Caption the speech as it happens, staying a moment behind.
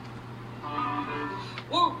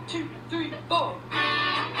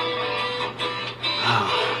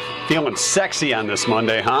Feeling sexy on this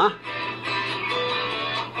Monday, huh?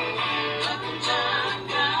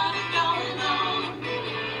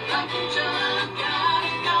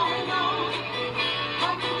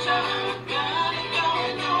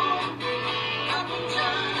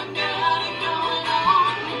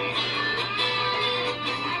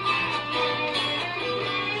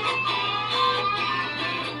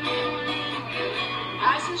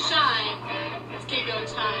 Rise and shine. Let's keep going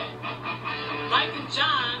time. Mike and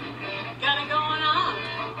John got it going on.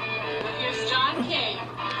 But here's John King,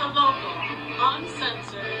 the local,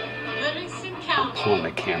 uncensored, Livingston County. Pulling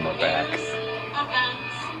the camera back. News,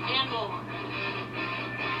 events, and more.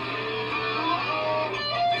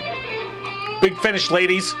 Big finish,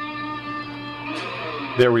 ladies.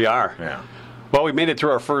 There we are. Yeah. Well, we made it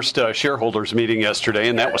through our first shareholders meeting yesterday,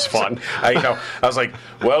 and that was fun. I was like,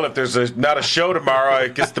 well, if there's not a show tomorrow, I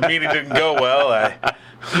guess the meeting didn't go well.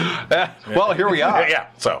 Well, here we are. Yeah.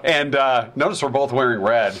 So. And notice we're both wearing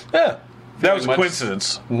red. Yeah. That was a Much-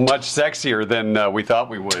 coincidence. Much sexier than we thought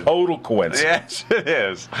we would. Total coincidence. Yes, it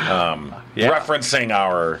is. Referencing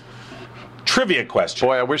our trivia question.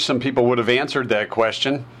 Boy, I wish some people would have answered that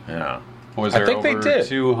question. Yeah. Was I there think they over did.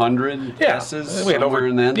 200 guesses? We had over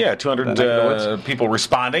in that? 200 people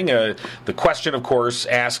responding. The question, of course,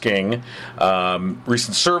 asking,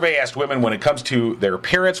 recent survey asked women when it comes to their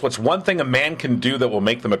appearance, what's one thing a man can do that will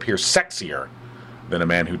make them appear sexier than a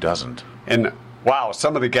man who doesn't? And wow,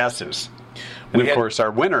 some of the guesses. And of course,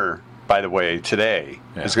 our winner, by the way, today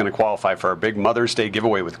is going to qualify for our big Mother's Day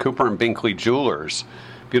giveaway with Cooper and Binkley Jewelers.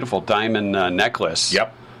 Beautiful diamond necklace.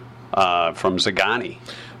 Yep. From Zagani.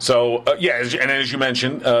 So, as you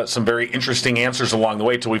mentioned, some very interesting answers along the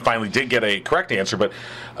way till we finally did get a correct answer. But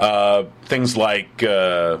things like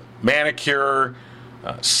manicure,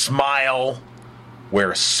 smile,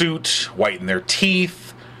 wear a suit, whiten their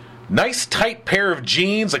teeth, nice tight pair of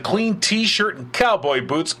jeans, a clean T-shirt, and cowboy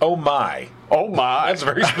boots. Oh, my. Oh, my. That's a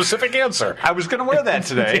very specific answer. I was going to wear that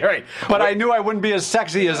today. Right. But I knew I wouldn't be as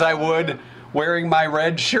sexy as I would wearing my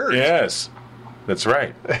red shirt. Yes. That's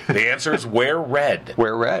right. The answer is wear red.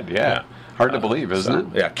 Wear red, yeah. Hard to believe,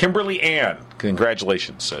 isn't it? Yeah. Kimberly Ann,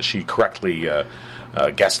 congratulations. She correctly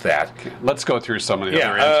guessed that. Let's go through some of the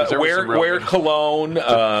other answers. There was some real Wear good-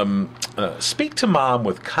 cologne. Speak to mom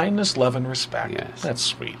with kindness, love, and respect. Yes. That's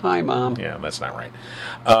sweet. Hi, Mom. Yeah, that's not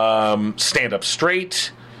right. Stand up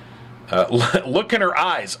straight. Look in her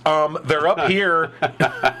eyes. They're up here.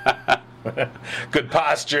 Good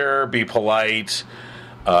posture. Be polite.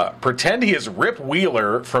 Pretend he is Rip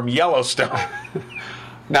Wheeler from Yellowstone.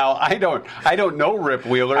 Now, I don't know Rip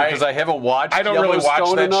Wheeler because I haven't watched I don't really watch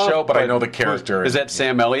Yellowstone that enough, show, but I know the character. Is that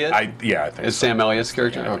Sam Elliott? I think Is so. Sam Elliott's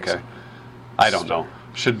character? Yeah, I think okay. so. I don't know.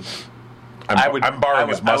 I'm borrowing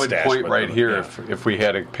his mustache. I would point but- right here yeah. if we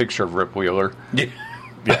had a picture of Rip Wheeler.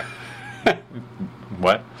 Yeah.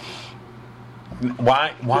 What?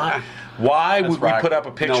 Why That's would we Rocky. put up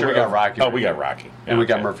a picture? No, we got of, Rocky. Oh, right we got here. Rocky, And we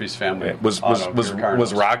got Okay. Murphy's Family. Was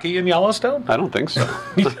Carnos. Rocky in Yellowstone? I don't think so.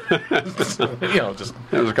 Just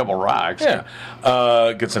There was a couple rocks. yeah.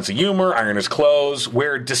 Good sense of humor. Iron his clothes.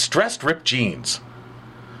 Wear distressed ripped jeans.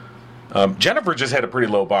 Jennifer just had a pretty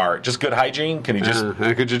low bar. Just good hygiene. Can he just?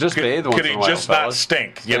 Could you just bathe once Could in he a while, just not fellas?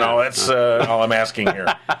 stink? You know, that's all I'm asking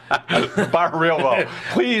here. Bar real low.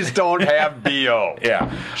 Please don't have BO.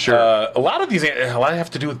 Yeah, Sure. A lot of have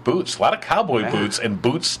to do with boots. A lot of cowboy boots and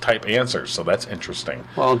boots type answers. So that's interesting.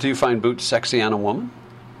 Well, do you find boots sexy on a woman?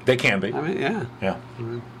 They can be. I mean, yeah. Yeah.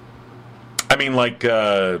 I mean, like,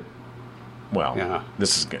 Yeah.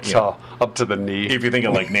 this is It's all up to the knee. if you think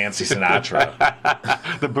of like Nancy Sinatra.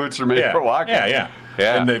 The boots are made yeah. for walking. Yeah.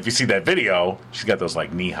 Yeah. And if you see that video, she's got those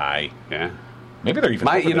like knee high. Yeah. Maybe they're even.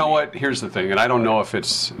 over You the know knee. what? Here's the thing, and I don't know if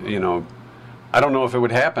it's, I don't know if it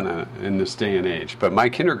would happen in this day and age, but my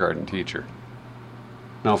kindergarten teacher,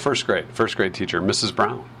 first grade teacher, Mrs.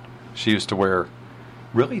 Brown, she used to wear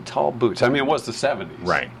really tall boots. I mean, it was the 70s.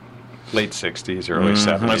 Right. Late 60s, early 70s.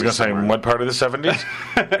 I was going to say, somewhere. what part of the 70s?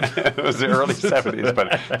 It was the early 70s,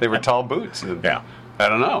 but they were tall boots. And Yeah. I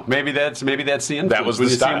don't know. Maybe that's the influence. That was when the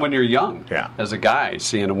you see style. them when you're young. Yeah. As a guy,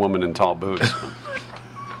 seeing a woman in tall boots.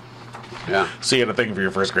 Yeah. So you had a thing for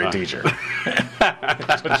your first grade teacher.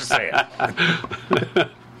 That's what you're saying.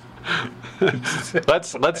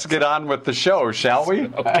 Let's get on with the show, shall we?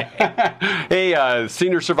 Okay. Hey,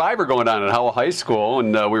 senior survivor going on at HoHo High School,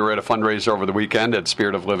 and we were at a fundraiser over the weekend at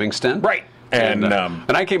Spirit of Livingston. Right. And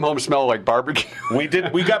I came home smelling like barbecue. we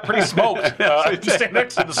got pretty smoked. Stand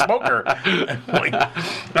next to the smoker.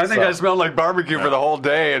 I think I smelled like barbecue for the whole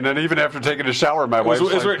day, and then even after taking a shower, my wife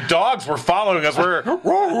was like, dogs were following us. We're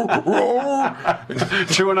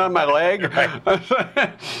chewing on my leg.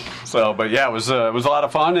 So, but yeah, it was a lot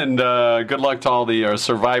of fun, and good luck to all the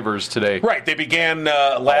survivors today. Right, they began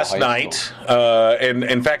last night, and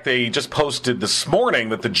in fact, they just posted this morning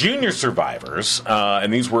that the junior survivors,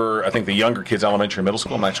 and these were, I think, the younger kids, elementary and middle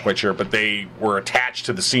school, I'm not quite sure, but they were attached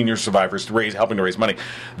to the senior survivors helping to raise money.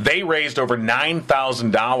 They raised over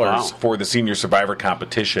 $9,000 for the senior survivor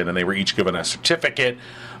competition, and they were each given a certificate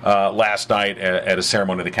last night at a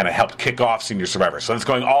ceremony that kind of helped kick off senior survivors. So it's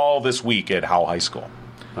going all this week at HoHo High School.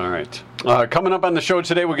 All right. Coming up on the show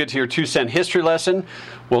today, we'll get to your 2-cent history lesson.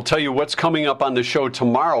 We'll tell you what's coming up on the show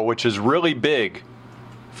tomorrow, which is really big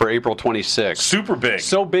for April 26th. Super big.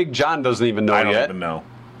 So big, John doesn't even know yet. I don't even know.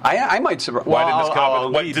 I might. Why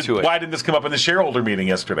didn't this come up in the shareholder meeting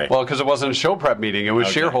yesterday? Well, because it wasn't a show prep meeting. It was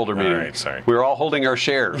shareholder meeting. All right, sorry. We were all holding our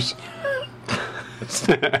shares.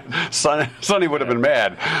 Sonny would have been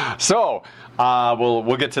mad. So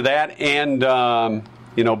we'll get to that, and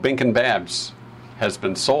Bink and Babs has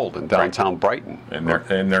been sold in downtown Brighton, and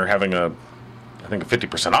they're having I think a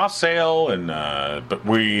 50% off sale, and but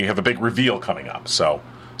we have a big reveal coming up. So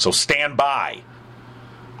stand by.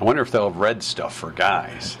 I wonder if they'll have red stuff for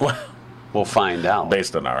guys. We'll find out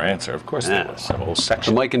based on our answer. Of course, they will. A whole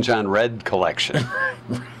section. The Mike and John Red collection.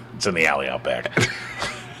 It's in the alley out back.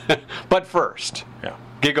 But first,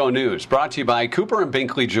 Giggo News, brought to you by Cooper and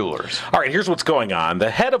Binkley Jewelers. All right, here's what's going on.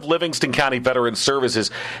 The head of Livingston County Veterans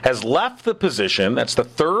Services has left the position. That's the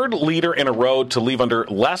third leader in a row to leave under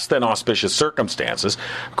less than auspicious circumstances.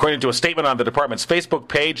 According to a statement on the department's Facebook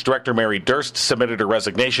page, Director Mary Durst submitted her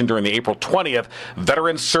resignation during the April 20th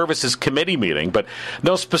Veterans Services Committee meeting, but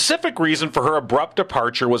no specific reason for her abrupt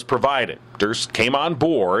departure was provided. Durst came on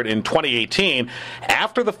board in 2018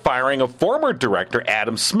 after the firing of former Director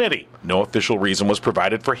Adam Smitty. No official reason was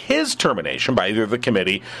provided for his termination by either the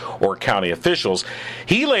committee or county officials.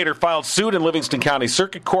 He later filed suit in Livingston County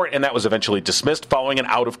Circuit Court, and that was eventually dismissed following an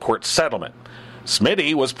out-of-court settlement.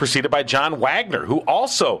 Smitty was preceded by John Wagner, who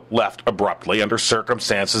also left abruptly under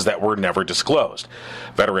circumstances that were never disclosed.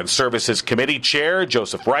 Veterans Services Committee Chair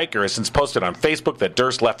Joseph Riker has since posted on Facebook that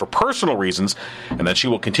Durst left for personal reasons and that she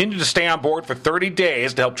will continue to stay on board for 30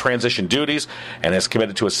 days to help transition duties and has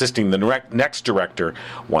committed to assisting the next director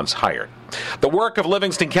once hired. The work of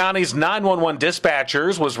Livingston County's 911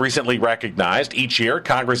 dispatchers was recently recognized. Each year,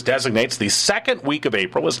 Congress designates the second week of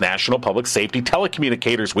April as National Public Safety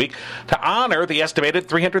Telecommunicators Week to honor the estimated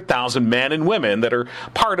 300,000 men and women that are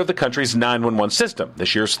part of the country's 911 system.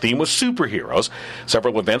 This year's theme was superheroes.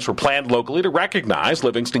 Several events were planned locally to recognize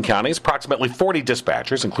Livingston County's approximately 40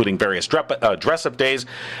 dispatchers, including various dress-up days,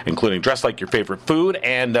 including Dress Like Your Favorite Food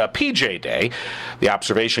and PJ Day. The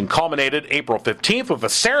observation culminated April 15th with a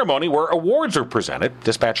ceremony where awards were presented.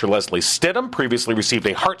 Dispatcher Leslie Stidham previously received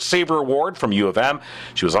a Heart Saver Award from U of M.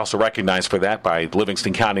 She was also recognized for that by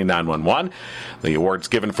Livingston County 911. The award's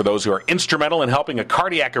given for those who are instrumental in helping a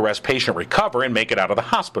cardiac arrest patient recover and make it out of the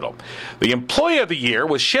hospital. The Employee of the Year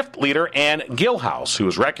was shift leader Ann Gilhouse, who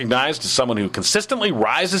was recognized as someone who consistently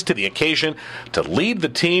rises to the occasion to lead the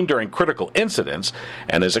team during critical incidents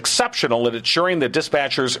and is exceptional at ensuring that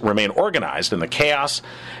dispatchers remain organized in the chaos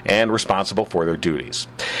and responsible for their duties.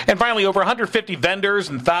 And finally, over 150 vendors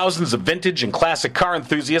and thousands of vintage and classic car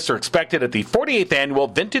enthusiasts are expected at the 48th Annual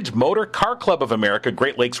Vintage Motor Car Club of America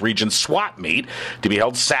Great Lakes Region SWAT Meet to be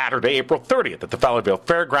held Saturday, April 30th at the Fowlerville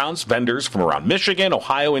Fairgrounds. Vendors from around Michigan,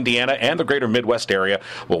 Ohio, Indiana, and the greater Midwest area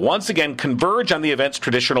will once again converge on the event's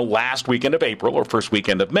traditional last weekend of April or first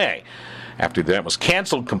weekend of May. After the event was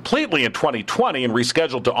canceled completely in 2020 and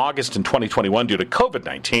rescheduled to August in 2021 due to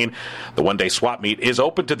COVID-19, the one-day swap meet is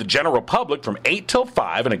open to the general public from 8 till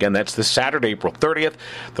 5, and again, that's this Saturday, April 30th.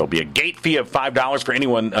 There'll be a gate fee of $5 for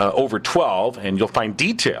anyone over 12, and you'll find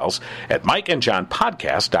details at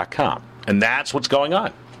mikeandjohnpodcast.com. And that's what's going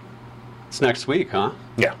on. It's next week, huh?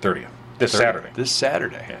 Yeah, 30th. This Saturday. This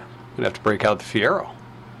Saturday. Yeah. We're going to have to break out the Fiero.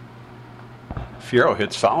 Fiero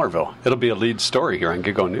hits Fowlerville. It'll be a lead story here on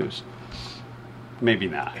Giggo News. Maybe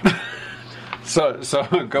not. So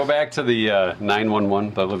go back to the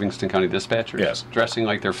 911, the Livingston County dispatchers. Yes. Dressing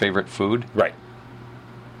like their favorite food. Right.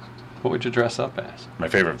 What would you dress up as? My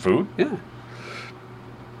favorite food? Yeah.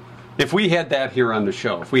 If we had that here on the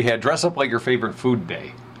show, if we had dress up like your favorite food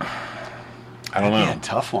day. I don't know. That'd be a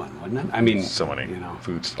tough one, wouldn't it? I mean, so many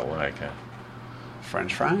foods to like.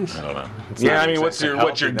 French fries? I don't know. Yeah, I mean, what's your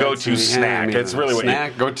go-to snack? It's really what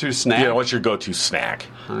snack. Go-to snack. Yeah, what's your go-to snack?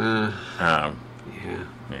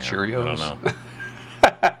 Cheerios. I don't know.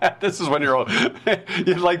 This is when you're old.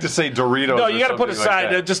 You'd like to say Doritos. No, you got to put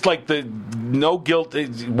aside like just like the no guilt,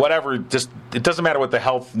 whatever. Just it doesn't matter what the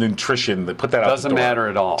health, nutrition. Put that out. Doesn't matter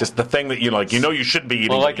at all. Just the thing that you like. You should be eating.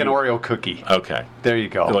 Well, like an Oreo cookie. Okay, there you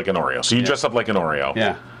go. Like an Oreo. So you dress up like an Oreo.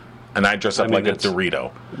 Yeah. And I dress up like a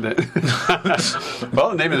Dorito.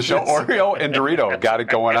 Well, the name of the show, Oreo and Dorito, got it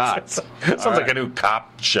going on. Sounds like a new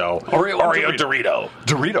cop show. Oreo Dorito.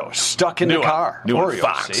 Dorito, stuck in the car. New Oreo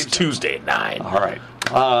Fox, Tuesday at 9. All right.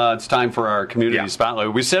 It's time for our community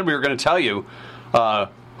spotlight. We said we were going to tell you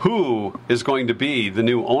who is going to be the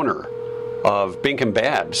new owner of Bink and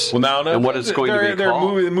Babs. Well, now, and what it's going to be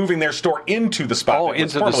called. They're moving their store into the spot. Oh,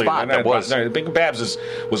 into the spot. That was. Bink and Babs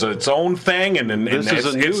was its own thing, and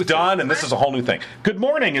it's done, and this is a whole new thing. Good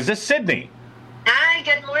morning. Is this Sydney? Hi,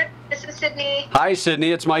 good morning. This is Sydney. Hi,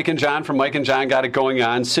 Sydney. It's Mike and John from Mike and John Got It Going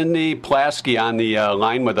On. Sydney Plasky on the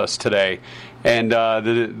line with us today.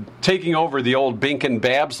 And taking over the old Bink and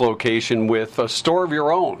Babs location with a store of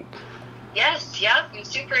your own. Yes, yep. I'm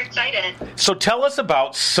super excited. So tell us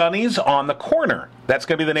about Sonny's on the Corner. That's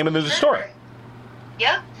going to be the name of the store.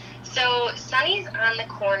 Yep. So Sonny's on the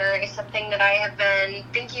Corner is something that I have been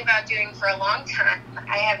thinking about doing for a long time.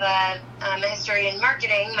 I have a history in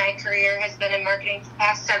marketing. My career has been in marketing for the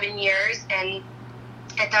past 7 years, and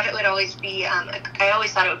I thought it would always be, I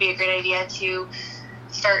always thought it would be a great idea to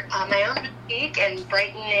start my own boutique, and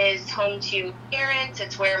Brighton is home to my parents.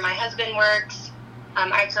 It's where my husband works.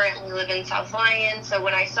 I currently live in South Lyon, so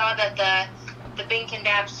when I saw that the Bink and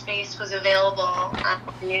Babs space was available, I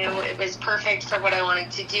knew it was perfect for what I wanted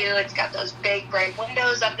to do. It's got those big, bright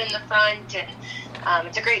windows up in the front, and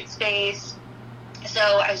it's a great space. So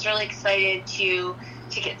I was really excited to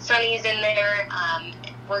get Sonny's in there.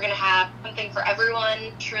 We're going to have something for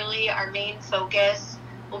everyone. Truly, our main focus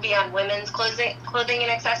will be on women's clothing and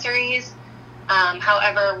accessories.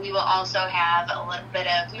 However, we will also have a little bit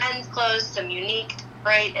of men's clothes, some unique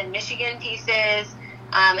Detroit and Michigan pieces,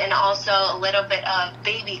 and also a little bit of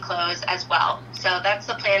baby clothes as well. So that's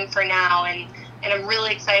the plan for now, and I'm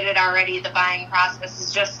really excited already. The buying process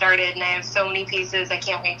has just started, and I have so many pieces I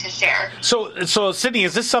can't wait to share. So Sydney,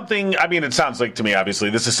 is this something, I mean, it sounds like to me, obviously,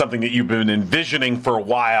 this is something that you've been envisioning for a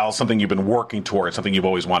while, something you've been working towards, something you've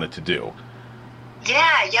always wanted to do.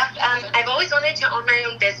 Yeah, yep. I've always wanted to own my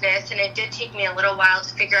own business, and it did take me a little while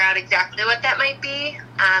to figure out exactly what that might be.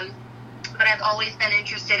 But I've always been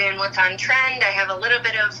interested in what's on trend. I have a little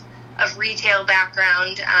bit of retail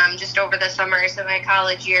background just over the summers of my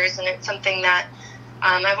college years, and it's something that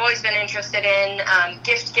I've always been interested in.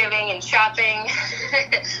 Gift giving and shopping.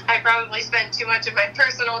 I probably spend too much of my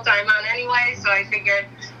personal time on anyway, so I figured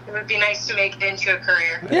it would be nice to make it into a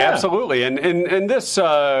career. Yeah, absolutely. And this,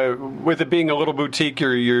 with it being a little boutique,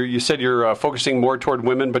 you said you're focusing more toward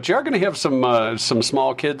women, but you are going to have some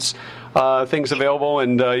small kids things available,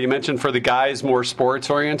 and you mentioned for the guys more sports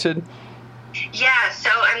oriented. Yeah, so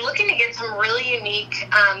I'm looking to get some really unique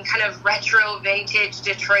kind of retro vintage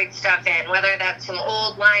Detroit stuff in, whether that's some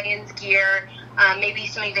old Lions gear, maybe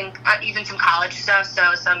some even some college stuff,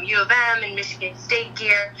 so some U of M and Michigan State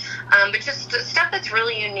gear, but just stuff that's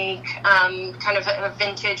really unique, kind of a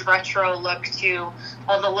vintage retro look to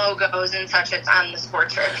all the logos and such that's on the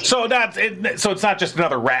sportswear piece. So it's not just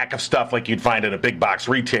another rack of stuff like you'd find at a big box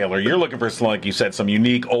retailer. You're looking for, like you said, some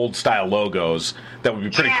unique old style logos that would be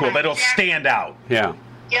pretty cool. That'll stand out. Yeah.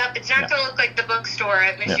 Yep, it's not going to look like the bookstore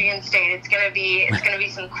at Michigan State. It's going to be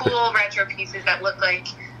some cool retro pieces that look like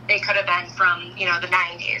they could have been from, the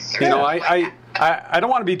 90s. I don't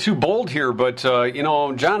want to be too bold here, but,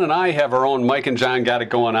 John and I have our own Mike and John Got It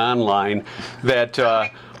Going On line that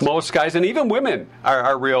most guys, and even women,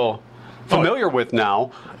 are real familiar with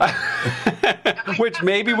now, which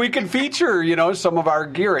maybe we could feature, some of our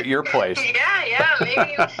gear at your place. Yeah,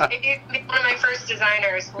 maybe one of my first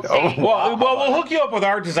designers. We'll see. Well, we'll hook you up with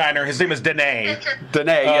our designer. His name is Danae.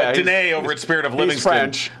 Danae over at Spirit of Livingston. He's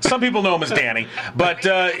French. Some people know him as Danny, but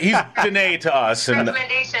he's Danae to us. And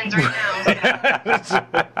recommendations right now.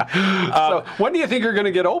 So when do you think you're going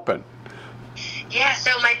to get open? Yeah,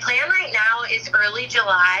 so my plan right now is early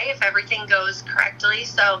July, if everything goes correctly.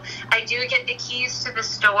 So I do get the keys to the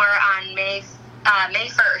store on May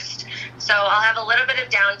 1st. So I'll have a little bit of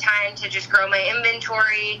downtime to just grow my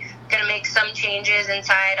inventory. Going to make some changes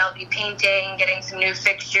inside. I'll be painting, getting some new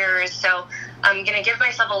fixtures. So I'm going to give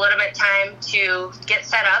myself a little bit of time to get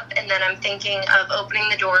set up, and then I'm thinking of opening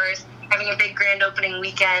the doors, having a big grand opening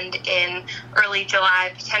weekend in early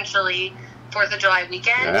July, potentially 4th of July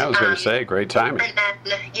weekend. Yeah, I was going to say, great timing. And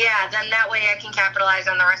then that way I can capitalize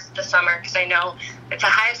on the rest of the summer, because I know it's a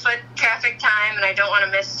high foot traffic time, and I don't want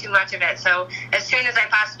to miss too much of it. So as soon as I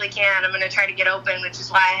possibly can, I'm going to try to get open, which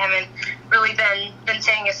is why I haven't really been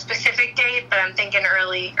saying a specific date, but I'm thinking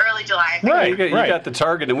early July. Right, you got the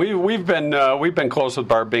target, and we've been close with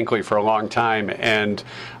Barb Binkley for a long time, and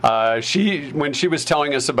when she was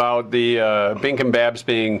telling us about the Bink and Babs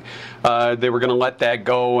being they were going to let that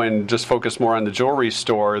go and just focus more on the jewelry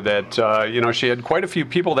store, that she had quite a few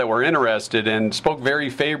people that were interested and spoke very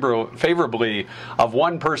favorably of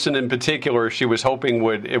one person in particular she was hoping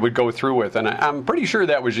it would go through with, and I'm pretty sure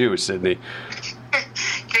that was you, Sydney.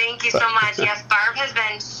 Thank you so much. Yes, Barb has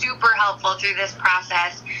been super helpful through this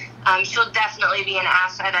process. She'll definitely be an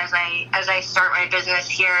asset as I start my business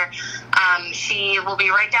here. She will be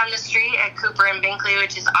right down the street at Cooper and Binkley,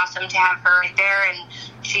 which is awesome to have her right there. And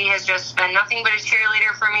she has just been nothing but a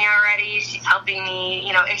cheerleader for me already. She's helping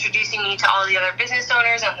me, introducing me to all the other business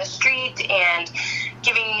owners on the street and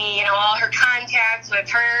giving me, all her contacts with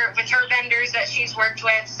her vendors that she's worked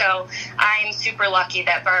with. So I'm super lucky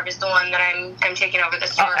that Barb is the one that I'm taking over the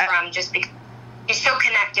store from, just because she's so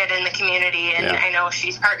connected in the community, and I know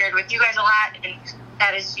she's partnered with you guys a lot, and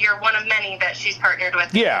you're one of many that she's partnered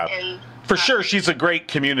with. Yeah, for sure. She's a great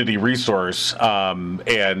community resource,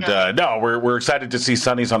 we're excited to see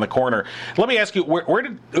Sunny's on the corner. Let me ask you,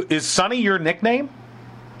 is Sunny your nickname?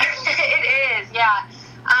 It is, yeah.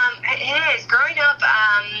 It is. Growing up,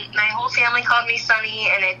 my whole family called me Sunny,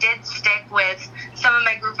 and it did stick with some of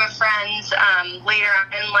my group of friends later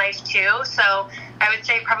on in life too. So I would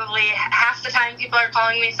say probably half the time people are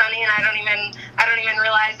calling me Sunny, and I don't even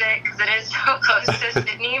realize it because it is so close to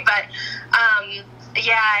Sydney. But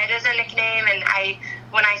it is a nickname, and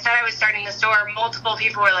when I said I was starting the store, multiple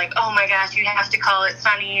people were like, "Oh my gosh, you have to call it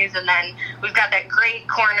Sunny's." And then we've got that great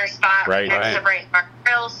corner spot next to Brighton Bar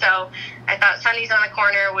Grill, so I thought Sunny's on the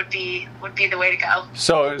corner would be the way to go.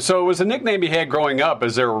 So it was a nickname you had growing up.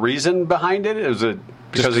 Is there a reason behind it? Is it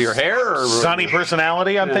because of your hair or Sunny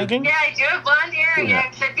personality? I'm thinking. Yeah, I do have blonde hair. Yeah,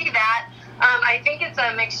 it could be that. I think it's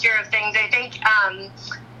a mixture of things. I think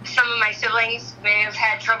some of my siblings may have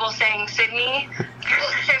had trouble saying Sydney.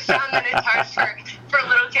 I found that it's hard for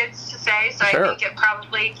little kids to say, so Sure. I think it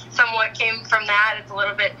probably somewhat came from that. It's a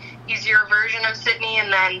little bit easier version of Sydney.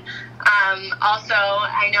 And then also,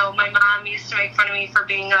 I know my mom used to make fun of me for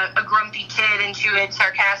being a grumpy kid, and she would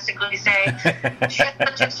sarcastically say, "She has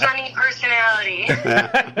such a sunny personality."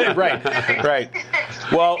 Right.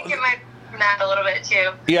 Well, I think it might be from that a little bit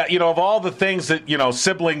too. yeah, of all the things that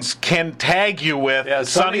siblings can tag you with,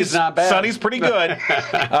 Sunny's not bad. Sunny's pretty good.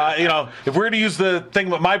 If we were to use the thing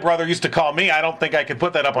that my brother used to call me, I don't think I could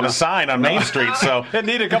put that up on a sign on Main Street. So it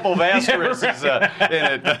need a couple of asterisks in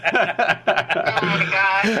it. Oh my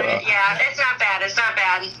gosh. Yeah, it's not bad. It's not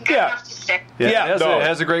bad. Good enough to stick. It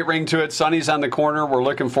has a great ring to it. Sunny's on the corner. We're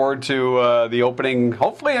looking forward to the opening,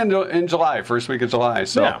 hopefully in July, first week of July.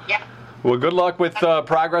 So, Yeah. Well, good luck with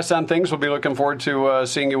progress on things. We'll be looking forward to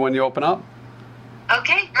seeing you when you open up.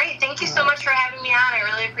 Okay, great. Thank you so much for having me on. I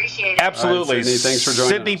really appreciate it. Absolutely. All right, Sydney, thanks for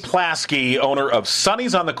joining Sydney us. Plasky, owner of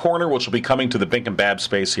Sunny's on the Corner, which will be coming to the Bink and Bab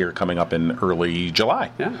space here coming up in early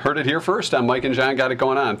July. Yeah, heard it here first. I'm Mike and John. Got it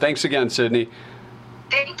going on. Thanks again, Sydney.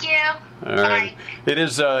 Thank you. All right. It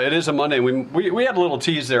is a Monday. We had a little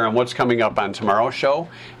tease there on what's coming up on tomorrow's show.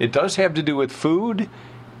 It does have to do with food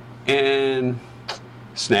and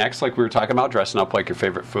snacks, like we were talking about, dressing up like your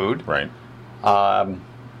favorite food. Right.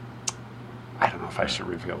 I don't know if I should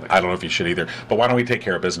reveal it. I don't know if you should either. But why don't we take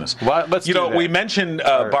care of business? Well, let's do that. We mentioned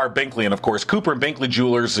Barb Binkley, and of course, Cooper and Binkley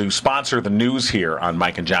Jewelers, who sponsor the news here on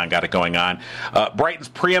Mike and John Got It Going On. Brighton's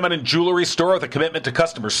preeminent jewelry store with a commitment to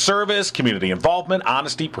customer service, community involvement,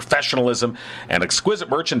 honesty, professionalism, and exquisite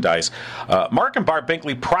merchandise. Mark and Barb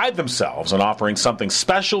Binkley pride themselves on offering something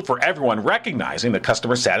special for everyone, recognizing that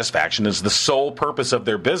customer satisfaction is the sole purpose of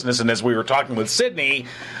their business. And as we were talking with Sydney,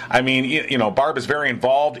 I mean, Barb is very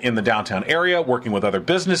involved in the downtown area, working with other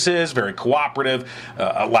businesses, very cooperative,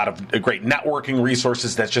 a lot of great networking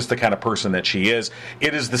resources. That's just the kind of person that she is.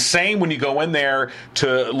 It is the same when you go in there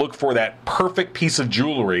to look for that perfect piece of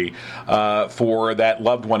jewelry for that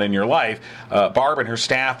loved one in your life. Barb and her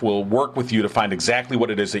staff will work with you to find exactly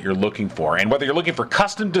what it is that you're looking for. And whether you're looking for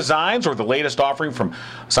custom designs or the latest offering from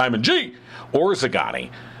Simon G. or Zagani,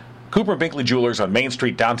 Cooper and Binkley Jewelers on Main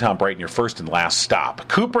Street, downtown Brighton, your first and last stop.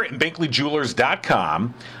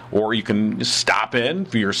 CooperandBinkleyJewelers.com, or you can stop in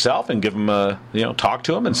for yourself and give them talk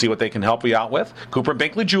to them and see what they can help you out with. Cooper and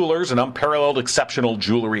Binkley Jewelers, an unparalleled, exceptional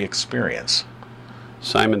jewelry experience.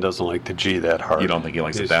 Simon doesn't like the G that hard. You don't think he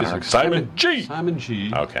likes it He's that just hard? like, Simon G. Simon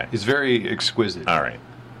G. Okay. He's very exquisite. All right.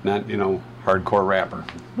 Not, hardcore rapper.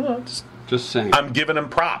 Well, Just saying. I'm giving him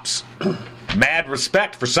props. Mad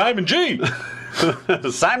respect for Simon G.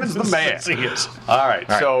 Simon's the man. Yes, he is. All right.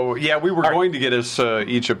 All right. So, yeah, we were All right. going to get us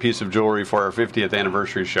each a piece of jewelry for our 50th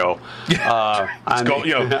anniversary show. It's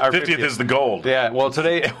gold, our 50th is the gold. Yeah, well,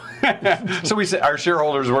 today, so we said our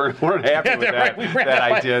shareholders weren't happy with that,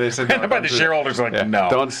 that idea. They said, no, the shareholders are like, no.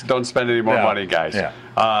 Don't spend any more money, guys.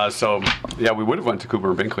 Yeah. So, yeah, we would have went to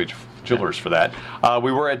Cooper and Binkley Jewelers for that.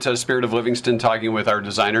 We were at Spirit of Livingston talking with our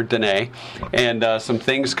designer, Danae, and some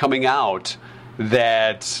things coming out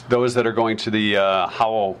that those that are going to the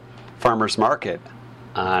HoHo Farmers Market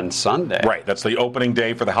on Sunday. Right, that's the opening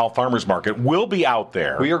day for the HoHo Farmers Market. We'll be out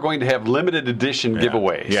there. We are going to have limited edition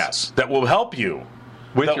giveaways. Yes, that will help you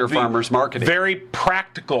with your farmers marketing. Very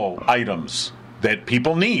practical items that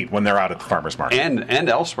people need when they're out at the farmers market and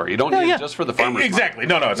elsewhere. You don't need it just for the farmers exactly.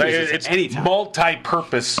 market. No, it's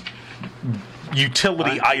multi-purpose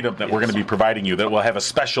utility item that we're going to be providing you that will have a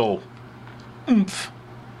special oomph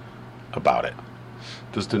about it.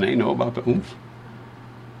 Does Danae know about the oomph?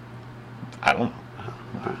 I don't know.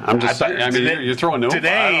 I'm just saying. I mean, you're throwing oomph.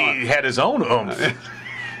 Today had his own oomph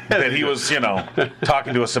that he was,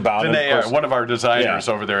 talking to us about. Danae, one of our designers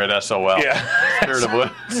over there at SOL. Yeah. Spirit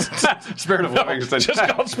of Livingston. Just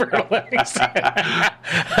called Spirit of Livingston.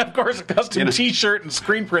 Of course, a custom T-shirt and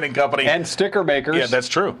screen printing company. And sticker makers. Yeah, that's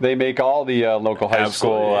true. They make all the local high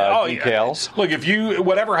school decals. Yeah. Look,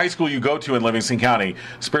 whatever high school you go to in Livingston County,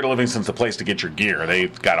 Spirit of Livingston's the place to get your gear.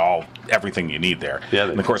 They've got everything you need there. Yeah,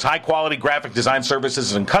 and of course, high-quality graphic design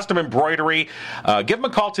services and custom embroidery. Give them a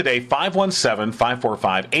call today,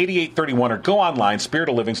 517-545-8831, or go online,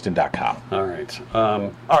 spiritoflivingston.com. All right.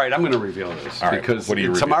 All right, I'm going to reveal this because what do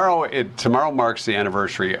you tomorrow marks the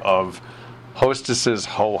anniversary of Hostess's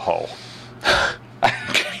HoHo.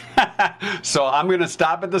 So I'm going to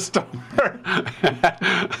stop at the store.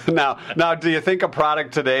 Now, do you think a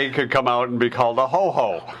product today could come out and be called a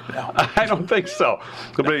HoHo? No. I don't think so.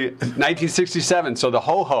 It'll be 1967, so the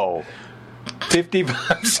HoHo. 50.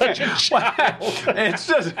 Such a child. It's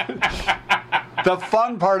just the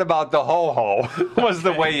fun part about the HoHo was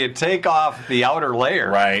the way you take off the outer layer.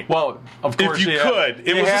 Right. Well, of course, if you could,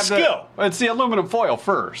 it was a skill. It's the aluminum foil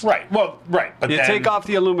first. Right. Well, right. But you take off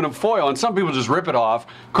the aluminum foil, and some people just rip it off,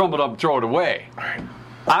 crumble it up, and throw it away. Right.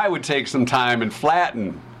 I would take some time and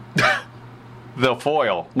flatten the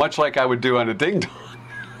foil, much like I would do on a ding dong.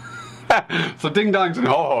 So ding dongs and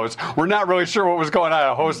ho-hos, we're not really sure what was going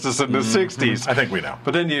on at Hostess in the 60s. I think we know.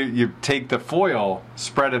 But then you take the foil,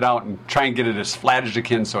 spread it out, and try and get it as flat as you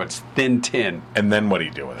can so it's thin tin. And then what do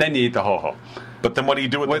you do with it? Then you eat the ho-ho. But then what do you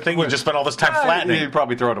do with the thing you just spent all this time flattening? You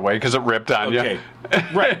probably throw it away because it ripped on you.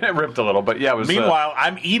 Right. It ripped a little, but yeah, it was... Meanwhile,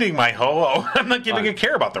 I'm eating my ho-ho. I'm not giving a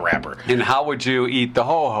care about the wrapper. And how would you eat the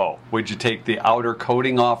ho-ho? Would you take the outer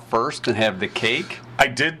coating off first and have the cake? I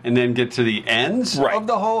did. And then get to the ends of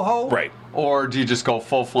the ho-ho? Right. Or do you just go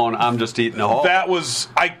full-flown, I'm just eating the ho-ho? That was...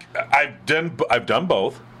 I've done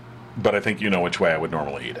both, but I think you know which way I would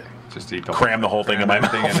normally eat it. Just eat the cram the whole thing in my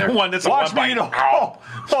mouth. Watch me eat a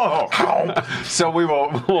ho-ho. So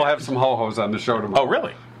we'll have some ho-hos on the show tomorrow. Oh,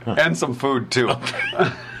 really? And some food, too.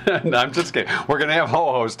 Okay. No, I'm just kidding. We're going to have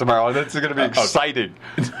ho-hos tomorrow. That's going to be exciting.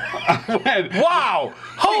 Wow!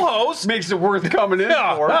 Ho-hos? Makes it worth coming in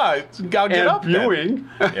for. I'll get up viewing.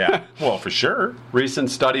 Yeah, well, for sure. Recent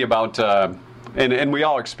study about... And we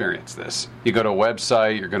all experience this. You go to a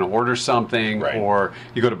website, you're going to order something, or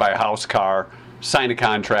you go to buy a house car, sign a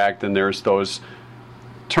contract, and there's those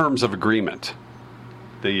terms of agreement,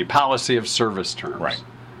 the policy of service terms. Right.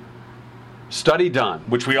 Study done.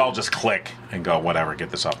 Which we all just click and go, whatever, get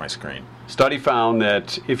this off my screen. Study found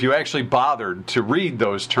that if you actually bothered to read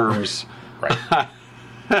those terms,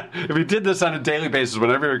 if you did this on a daily basis,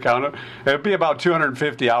 whenever you count it, it would be about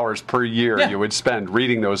 250 hours per year you would spend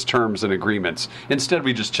reading those terms and agreements. Instead,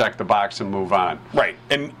 we just check the box and move on. Right.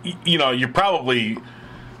 And, you probably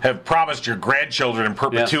have promised your grandchildren in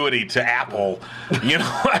perpetuity to Apple. You're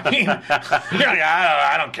like,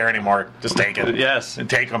 I don't care anymore. Just take it. Yes. And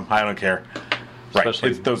take them. I don't care. Right.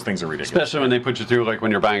 Those things are ridiculous. Especially when they put you through, like when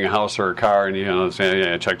you're buying a house or a car, and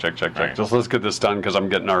say, check. Right. Just let's get this done because I'm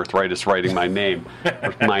getting arthritis writing my name,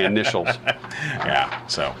 or my initials. Yeah.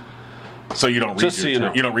 So you don't read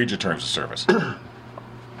you don't read your terms of service.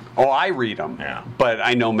 Oh, I read them. Yeah. But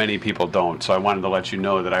I know many people don't, so I wanted to let you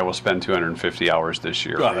know that I will spend 250 hours this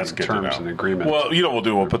year on terms and agreements. Well, what we'll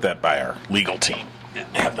do, we'll put that by our legal team and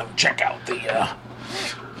have them check out the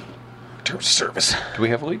terms of service. Do we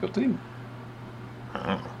have a legal team?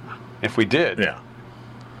 If we did,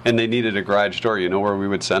 and they needed a garage door, you know where we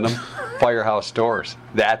would send them? Firehouse Doors.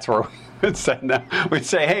 That's where we would send them. We'd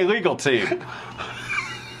say, hey, legal team.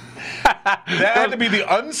 That had to be the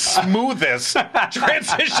unsmoothest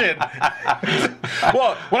transition.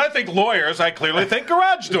 Well, when I think lawyers, I clearly think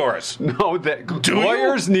garage doors. No,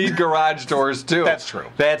 lawyers need garage doors too. That's true.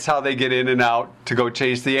 That's how they get in and out to go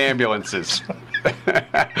chase the ambulances.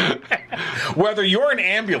 Whether you're an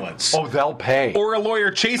ambulance Oh, they'll pay. or a lawyer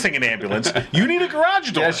chasing an ambulance, you need a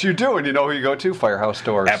garage door. Yes, you do. And you know who you go to? Firehouse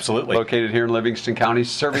Doors. Absolutely. Located here in Livingston County,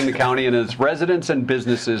 serving the county and its residents and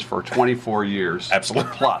businesses for 24 years.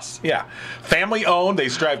 Absolutely. Plus. Yeah. Family owned. They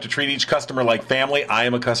strive to treat each customer like family. I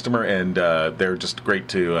am a customer, and they're just great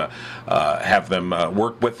to have them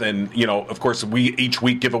work with. And, you know, of course, we each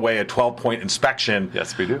week give away a 12-point inspection.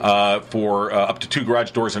 Yes, we do. For up to 2 garage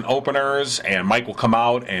doors and openers. And Mike will come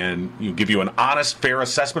out and give you an honest, fair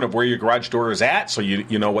assessment of where your garage door is at, so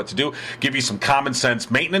you know what to do. Give you some common sense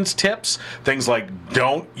maintenance tips. Things like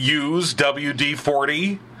don't use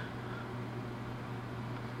WD-40.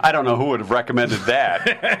 I don't know who would have recommended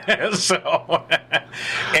that. So,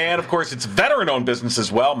 and of course, it's veteran-owned business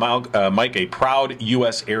as well. Mike, a proud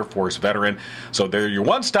U.S. Air Force veteran. So they're your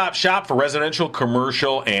one-stop shop for residential,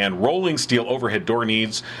 commercial, and rolling steel overhead door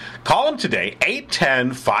needs. Call them today,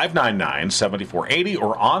 810-599-7480,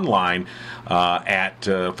 or online at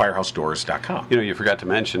firehousedoors.com. You know, you forgot to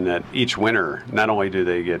mention that each winter, not only do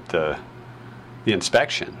they get the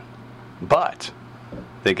inspection, but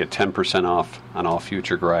they get 10% off on all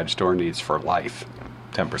future garage door needs for life.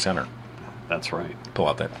 10%er. That's right. Pull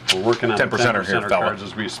out that. We're working on 10%er here, fella. cards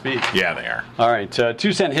as we speak. Yeah, they are. All right,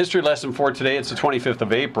 2-cent history lesson for today. It's the 25th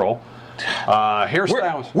of April.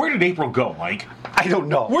 Hairstyles. Where did April go, Mike? I don't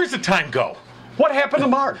know. Where's the time go? What happened to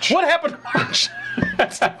March? What happened to March?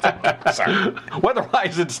 Sorry.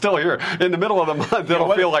 Weather-wise, it's still here. In the middle of the month,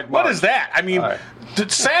 it'll feel like March. What is that? I mean, All right.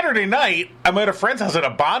 Saturday night, I'm at a friend's house at a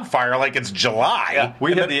bonfire like it's July. Yeah,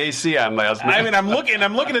 we had the AC on last night. I mean, I'm looking at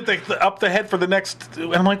up the head for the next,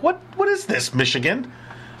 and I'm like, what is this, Michigan?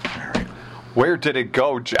 All right. Where did it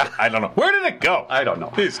go, John? I don't know. Where did it go? I don't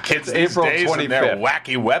know. These kids It's these April days and their 25th.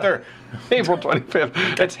 wacky weather. April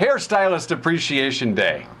 25th. It's Hairstylist Appreciation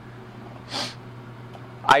Day.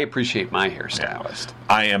 I appreciate my hairstylist.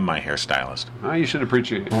 I am my hairstylist. Oh, you should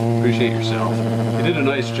appreciate yourself. You did a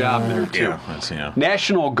nice job there, too. Yeah.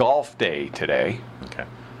 National Golf Day today. Okay.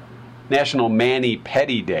 National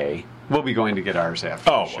Mani-Pedi Day. We'll be going to get ours after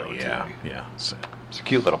Oh, the show well, yeah. today. Yeah. So, It's a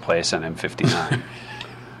cute little place on M59.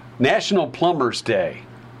 National Plumbers Day.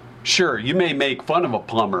 Sure, you may make fun of a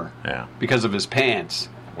plumber Yeah. because of his pants.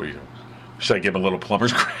 should I give him a little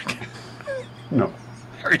plumber's crack? No.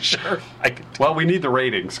 Are you sure? I could. Well, we need the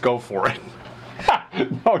ratings. Go for it.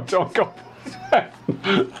 No, don't go.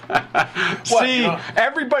 See,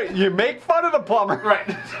 everybody, you make fun of the plumber. Right.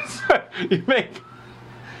 You make.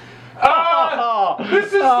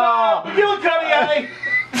 This is McGillicuddy.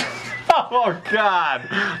 Oh, God.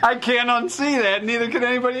 I can't unsee that, neither can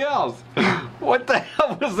anybody else. What the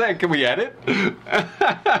hell was that? Can we edit?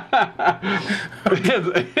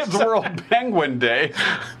 It's World Penguin Day.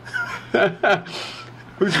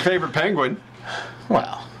 Who's your favorite penguin?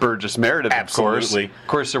 Well, Burgess Meredith, absolutely. of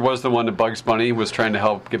course, there was the one that Bugs Bunny was trying to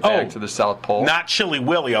help get back to the South Pole. Not Chilly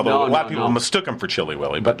Willy, although a lot of people mistook him for Chilly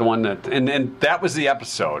Willy. But the one that, and that was the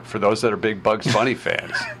episode for those that are big Bugs Bunny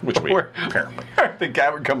fans. Which we apparently. The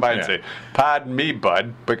guy would come by and say, "Pardon me,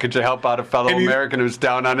 bud, but could you help out a fellow American who's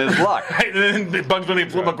down on his luck?" And then Bugs Bunny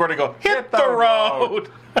flip acroard and go, "Hit the road."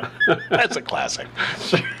 That's a classic.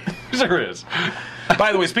 Sure is.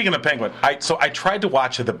 By the way, speaking of Penguin, I tried to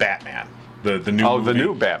watch the Batman, the new movie. The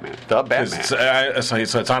new Batman, the Batman. So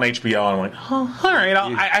it's on HBO, and I'm like, oh, all right.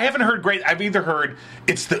 I haven't heard great. I've either heard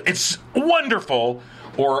it's wonderful,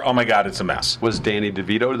 or oh my god, it's a mess. Was Danny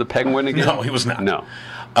DeVito the Penguin again? No, he was not. No.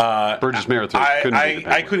 Burgess Meredith couldn't be the Penguin.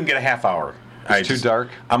 I couldn't get a half hour. It's too dark?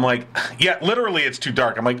 I'm like, yeah, literally, it's too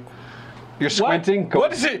dark. I'm like, You're squinting?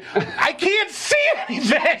 What is it? I can't see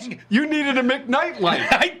anything. You needed a McNight light.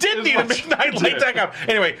 I did need a McNightlight.com.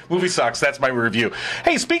 Anyway, movie sucks. That's my review.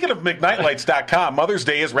 Hey, speaking of McNightlights.com, Mother's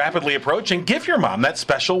Day is rapidly approaching. Give your mom that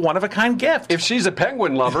special one-of-a-kind gift. If she's a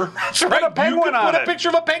penguin lover, that's right. Put a penguin you can on put it. a picture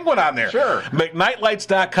of a penguin on there. Sure.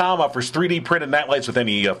 McNightlights.com offers 3D printed nightlights with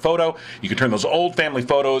any photo. You can turn those old family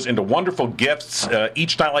photos into wonderful gifts.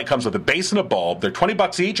 Each nightlight comes with a base and a bulb. They're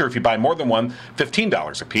 $20 each, or if you buy more than one,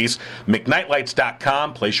 $15 a piece.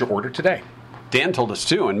 McNightlights.com. Place your order today. Dan told us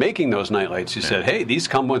too, in making those nightlights, he said, hey, these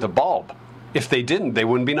come with a bulb. If they didn't, they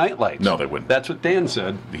wouldn't be nightlights. No, they wouldn't. That's what Dan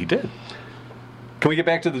said. He did. Can we get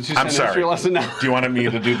back to the 2 I'm cent sorry. history lesson now? Do you want me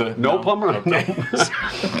to do the... No, plumber? Okay. No.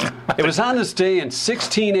 It was on this day in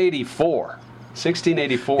 1684.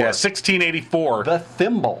 1684. Yeah, 1684. The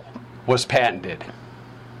thimble was patented.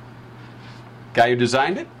 Guy who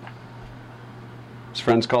designed it? His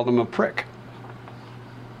friends called him a prick.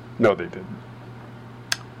 No, they didn't.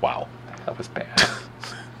 Wow. That was bad.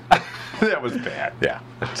 That was bad. Yeah.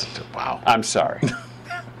 Wow. I'm sorry.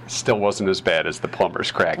 Still wasn't as bad as the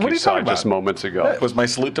plumber's crack What are you you saw talking just about? moments ago. That was my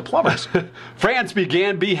salute to plumbers. France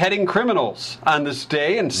began beheading criminals on this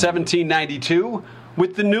day in 1792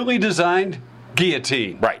 with the newly designed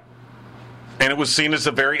guillotine. Right. And it was seen as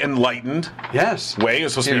a very enlightened Yes. way. It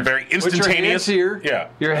was supposed to be very Put your hands instantaneous. here. Yeah.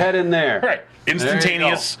 Your head in there. Right. There you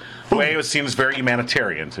Instantaneous go. way. It was seen as very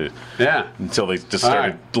humanitarian Yeah. until they just All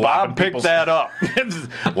started right. lobbing Bob picked people's that up.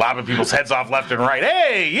 lobbing people's heads off left and right.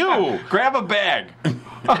 Hey, you! Grab a bag.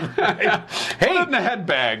 Put it in the head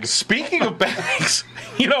bag. Speaking of bags,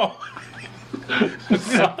 you know.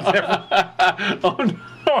 Oh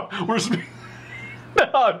no, we're.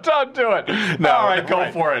 No, don't do it. No, all right, go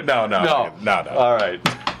right. for it. No. All right.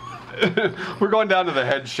 We're going down to the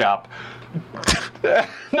head shop.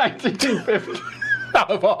 1950.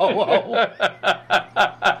 Whoa.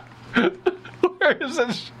 Where is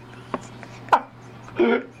this?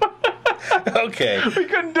 Okay. We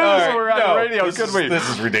couldn't do this when we were on the radio, could we? This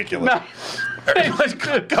is ridiculous. No.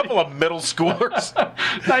 A couple of middle schoolers.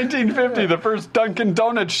 1950, the first Dunkin'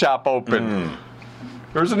 Donuts shop opened.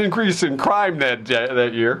 There was an increase in crime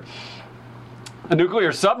that year. A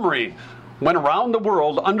nuclear submarine went around the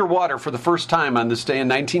world underwater for the first time on this day in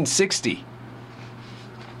 1960.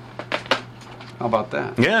 How about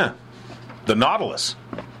that? Yeah. The Nautilus.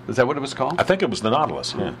 Is that what it was called? I think it was the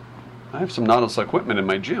Nautilus, yeah. I have some Nautilus equipment in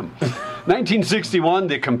my gym. 1961,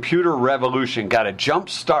 the computer revolution got a jump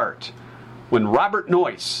start when Robert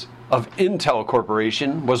Noyce of Intel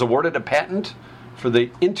Corporation was awarded a patent for the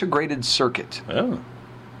integrated circuit. Oh.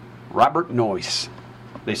 Robert Noyce.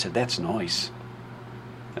 They said, that's noise.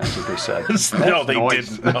 That's what they said. No, they noise.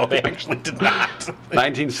 didn't. No, they actually did not.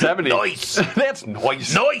 1970. Noise. That's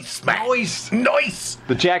noise. Noise, man. Noise. Noise.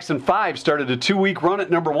 The Jackson 5 started a 2-week run at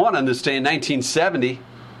number 1 on this day in 1970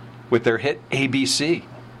 with their hit ABC.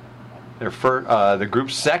 The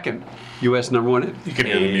group's second U.S. number 1 hit. You can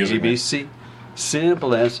hear the music, man. ABC.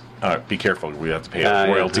 Simple as. All right, be careful. We have to pay Yeah,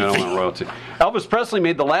 royalty I don't fee. want royalty. Elvis Presley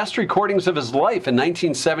made the last recordings of his life in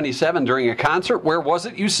 1977 during a concert. Where was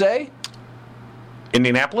it, you say?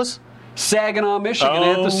 Indianapolis? Saginaw, Michigan,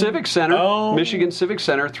 at the Oh. Civic Center. Oh. Michigan Civic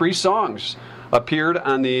Center. 3 songs appeared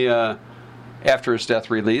on the after his death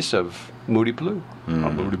release of Moody Blue.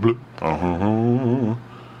 Moody Blue. Uh-huh. In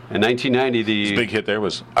 1990, the Big hit there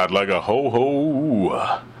was I'd like a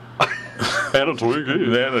ho-ho and a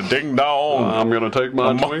Twinkie. and a ding-dong. I'm gonna take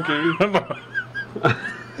my Twinkie.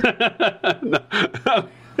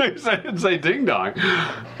 I didn't say ding dong.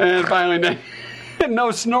 And finally,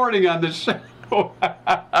 no snorting on the show.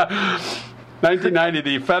 1990,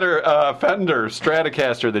 the Fender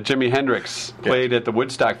Stratocaster that Jimi Hendrix played at the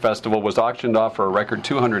Woodstock Festival was auctioned off for a record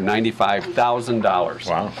 $295,000.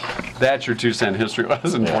 Wow. That's your 2-cent history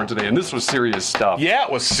lesson for today. And this was serious stuff. Yeah,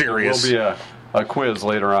 it was serious. There'll be a quiz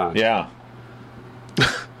later on. Yeah.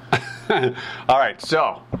 All right,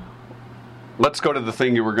 so let's go to the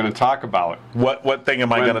thing you were going to talk about. What thing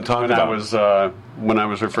am I going to talk when about? When I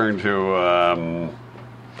was referring to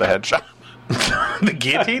the head shop. The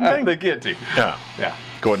guillotine thing? The guillotine. Yeah. Yeah.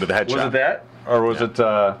 Going to the head Was shop. it that? Or was it...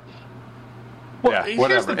 Well, yeah, here's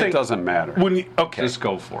whatever. the thing. It doesn't matter. Okay. Just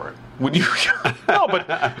go for it. When you no, but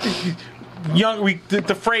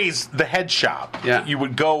the phrase "the head shop." Yeah. You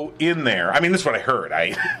would go in there. I mean, this is what I heard.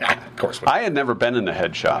 Of course. I had never been in the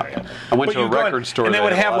head shop. I went But to a you go in, record store and they that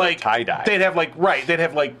would had have a lot of like tie-dye. They'd have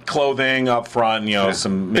like clothing up front. You know,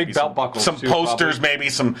 some Big maybe belt some, buckles, some too, posters, probably. maybe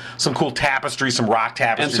some cool tapestry, some rock and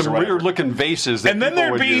tapestries, some or whatever. weird-looking vases that And then people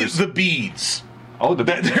there'd would be use. the beads. Oh,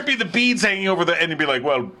 There'd be the beads hanging over and you'd be like,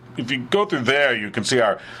 well, if you go through there, you can see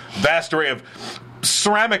our vast array of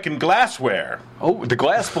ceramic and glassware. Oh, the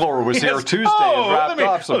glass blower was here Yes. Tuesday Oh, and dropped let me,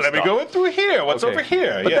 off some let me stuff. go in through here. What's Okay. over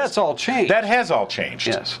here? But Yes. that's all changed. That has all changed.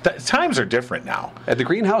 Yes. Times are different now. At the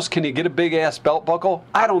greenhouse, can you get a big-ass belt buckle?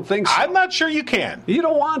 I don't think so. I'm not sure you can. You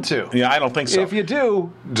don't want to. Yeah, I don't think so. If you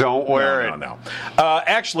do, don't wear it. No.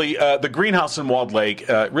 Actually, the greenhouse in Walled Lake,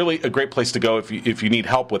 really a great place to go if you need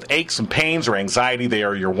help with aches and pains or anxiety. They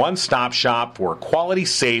are your one-stop shop for quality,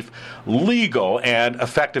 safe, legal, and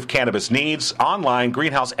effective cannabis needs. Online,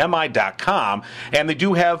 greenhousemi.com, and they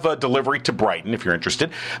do have delivery to Brighton if you're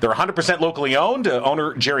interested. They're 100% locally owned.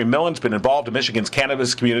 Owner Jerry Millen's been involved in Michigan's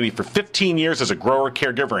cannabis community for 15 years as a grower,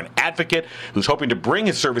 caregiver, and advocate who's hoping to bring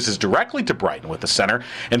his services directly to Brighton with the center.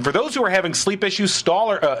 And for those who are having sleep issues,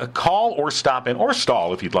 call or stop in, or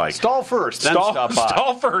stall if you'd like. Stall first, then stop by.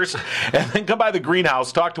 Stall first, and then come by the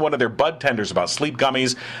greenhouse. Talk to one of their bud tenders about sleep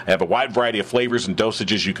gummies. They have a wide variety of flavors and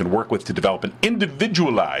dosages you can work with to develop an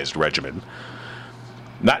individualized regimen.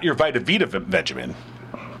 Not your Vita Vita Vegemin,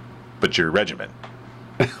 but your regimen.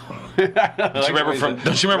 Don't you remember from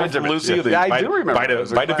Lucy? Yeah, I do remember. Vita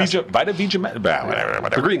Vita, whatever.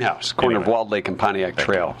 The Greenhouse, corner of Walled Lake and Pontiac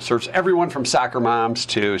Trail. Serves everyone from soccer moms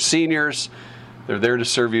to seniors. They're there to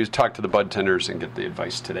serve you, talk to the bud tenders, and get the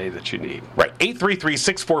advice today that you need. Right.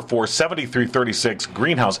 833-644-7336,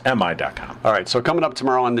 greenhousemi.com. All right, so coming up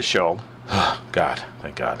tomorrow on the show. God,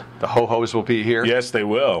 thank God. The HoHos will be here. Yes, they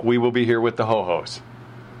will. We will be here with the HoHos.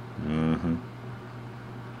 Mm-hmm.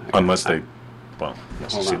 Unless they... Well,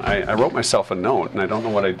 hold on. I wrote myself a note, and I don't know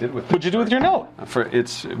what I did with it. What'd you do with your note?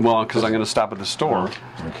 Because I'm going to stop at the store.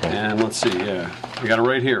 Okay. And let's see, I got it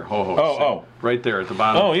right here, HoHo. Oh. Right there at the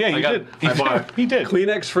bottom. Oh, yeah, you did. I bought he did.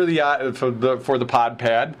 Kleenex for the pod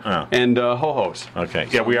pad and HoHos. Okay.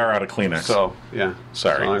 Yeah, we are out of Kleenex. So, yeah.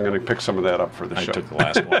 Sorry. So I'm going to pick some of that up for the show. I took the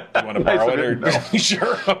last one. Do you want to borrow it? Or? No.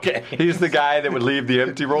 Sure. Okay. He's the guy that would leave the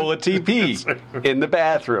empty roll of TP in the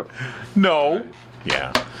bathroom. No.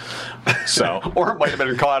 Yeah. So, or it might have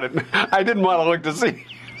been caught. I didn't want to look to see.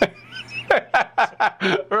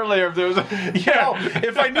 Earlier, if there was,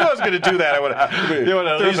 if I knew I was going to do that, I would have. There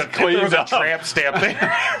was a tramp stamp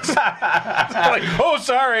there. Like, oh,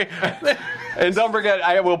 sorry. And don't forget,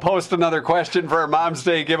 I will post another question for our Mom's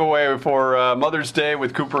Day giveaway for Mother's Day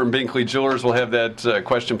with Cooper and Binkley Jewelers. We'll have that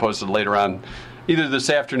question posted later on, either this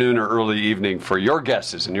afternoon or early evening, for your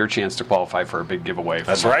guesses and your chance to qualify for a big giveaway.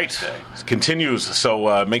 That's right. It continues.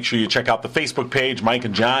 So make sure you check out the Facebook page. Mike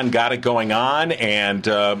and John got it going on. And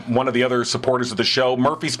one of the other supporters of the show,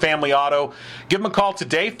 Murphy's Family Auto. Give them a call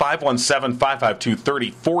today,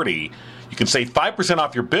 517-552-3040. You can save 5%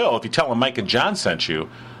 off your bill if you tell them Mike and John sent you.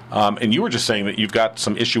 And you were just saying that you've got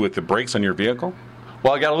some issue with the brakes on your vehicle?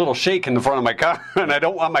 Well, I got a little shake in the front of my car, and I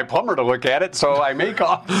don't want my plumber to look at it, so I may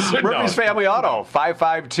call Murphy's Family Auto,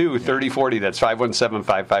 552-3040. That's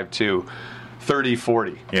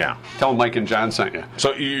 517-552-3040. Yeah. Tell them Mike and John sent you.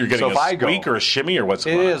 So you're getting a squeak or a shimmy, or what's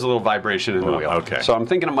going on? It is a little vibration in the wheel. Okay. So I'm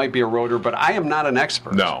thinking it might be a rotor, but I am not an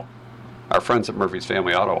expert. No. Our friends at Murphy's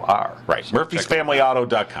Family Auto are. Right. So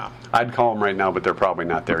Murphy'sFamilyAuto.com. I'd call them right now, but they're probably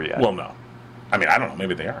not there yet. Well, no. I mean, I don't know.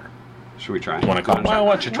 Maybe they are. Should we try? You want to call them? Why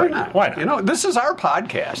don't you try? Why not? Why not? You know, this is our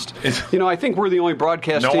podcast. I think we're the only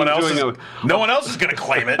broadcast team doing no one else is going to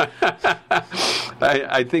claim it.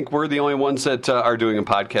 I think we're the only ones that are doing a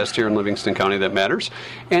podcast here in Livingston County that matters,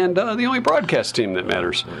 and the only broadcast team that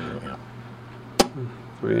matters.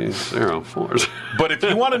 304. But if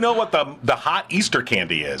you want to know what the hot Easter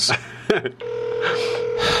candy is,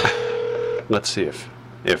 let's see if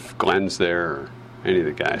Glenn's there or any of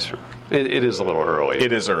the guys. It is a little early.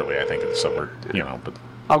 It is early, I think, it's somewhere, but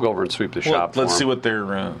I'll go over and sweep the shop. Let's see what their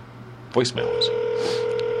voicemail is.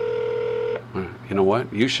 You know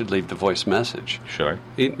what? You should leave the voice message. Should I?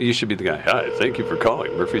 You should be the guy. Hi, thank you for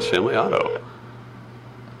calling Murphy's Family Auto.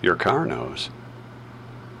 Your car knows.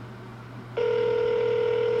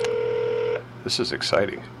 This is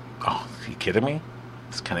exciting. Oh, are you kidding me?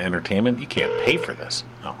 This kind of entertainment? You can't pay for this.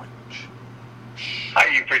 Oh, my. Hi,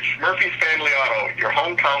 you've reached Murphy's Family Auto, your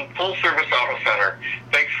hometown full-service auto center.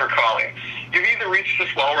 Thanks for calling. You've either reached us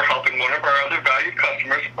while we're helping one of our other valued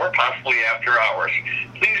customers or possibly after hours.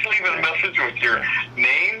 Please leave a message with your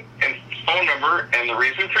name and phone number and the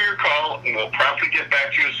reason for your call, and we'll promptly get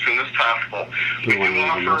back to you as soon as possible. We do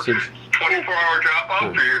offer 24-hour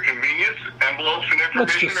drop-off for your convenience. Envelopes and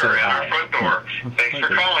information are at our front door. Thanks for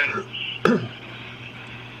calling.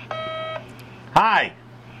 Hi.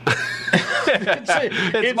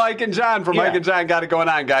 It's Mike and John from Mike and John Got It Going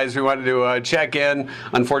On, guys. We wanted to check in.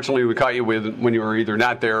 Unfortunately, we caught you when you were either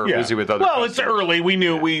not there or busy with other customers. It's early. We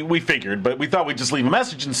knew, we figured, but we thought we'd just leave a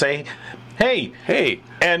message and say, hey.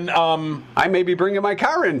 And I may be bringing my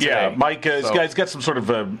car in today. Yeah, Mike has got some sort of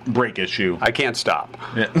a brake issue. I can't stop.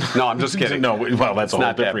 Yeah. No, I'm just kidding. No, well, that's a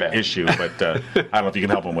whole different issue, but I don't know if you can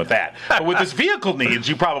help him with that. But with his vehicle needs,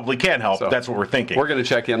 you probably can help. So that's what we're thinking. We're going to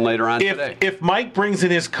check in later on today. If Mike brings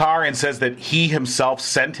in his car and says that he himself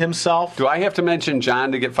sent himself, do I have to mention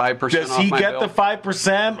John to get 5% off my bill? Does he get the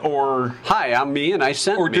 5%, or hi, I'm me and I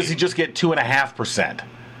sent or does he just get 2.5%?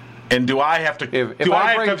 And do I have to? If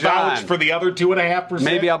I have to vouch for the other 2.5%?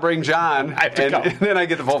 Maybe I'll bring John, and then I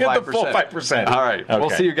get the full 5%. The full 5%. All right, okay. We'll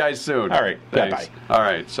see you guys soon. All right, thanks. Bye. All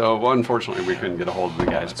right. So unfortunately, we couldn't get a hold of the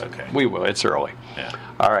guys, but okay. We will. It's early. Yeah.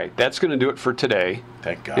 All right, that's going to do it for today.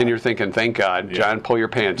 Thank God. And you're thinking, thank God, yeah. John, pull your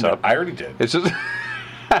pants up. I already did. It's just.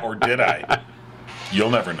 Or did I?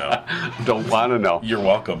 You'll never know. Don't want to know. You're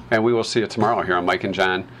welcome. And we will see you tomorrow here on Mike and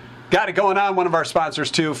John. Got It Going On. One of our sponsors,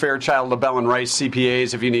 too, Fairchild, LaBelle and Rice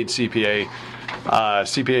CPAs. If you need CPA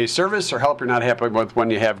service or help you're not happy with one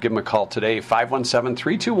you have, give them a call today,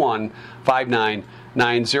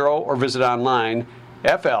 517-321-5990, or visit online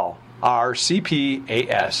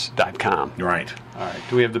FLRCPAS.com. Right. All right.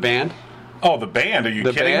 Do we have the band? Oh, the band? Are you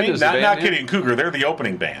The kidding band? me? Is the band Not in? kidding, Cougar. They're the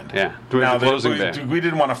opening band. Yeah. Do we have the closing band? We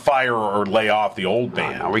didn't want to fire or lay off the old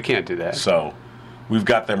band. No, we can't do that. So we've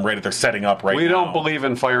got them ready. They're setting up right now. We don't believe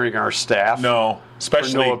in firing our staff. No,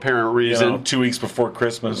 especially for no apparent reason. 2 weeks before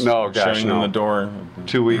Christmas. No, gosh, shutting no. them the door.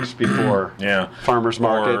 2 weeks before Yeah. farmers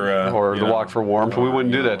market or you the know, walk for warmth. We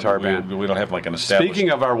wouldn't do that to our we, band. We don't have like an established. Speaking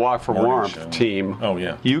of our walk for morning warmth show. team, Oh,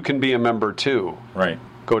 yeah. you can be a member too. Right.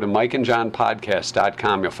 Go to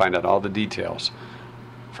mikeandjohnpodcast.com. You'll find out all the details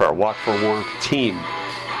for our walk for warmth team.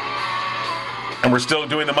 And we're still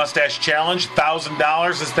doing the mustache challenge.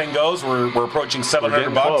 $1,000 this thing goes. We're approaching $700.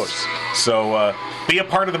 getting close. So be a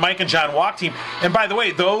part of the Mike and John walk team. And by the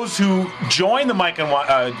way, those who join the Mike and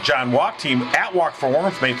John walk team at Walk for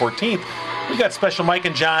Warmth May 14th, we got special Mike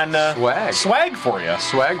and John swag for you.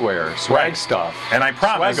 Swagwear, swag stuff. And I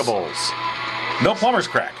promise, Swagables. no plumber's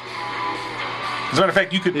crack. As a matter of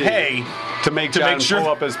fact, you could pay to make John sure pull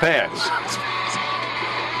up his pants.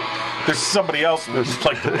 there's somebody else who'd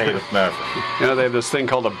like to pay the never. You know, they have this thing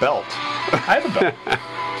called a belt. I have a belt.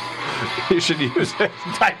 You should use it.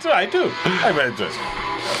 I do. I bet it does.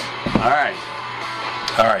 All right.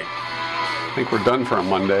 All right. I think we're done for a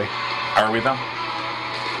Monday. Are we though?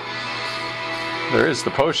 There is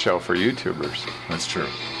the post show for YouTubers. That's true.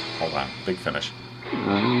 Hold on. Big finish.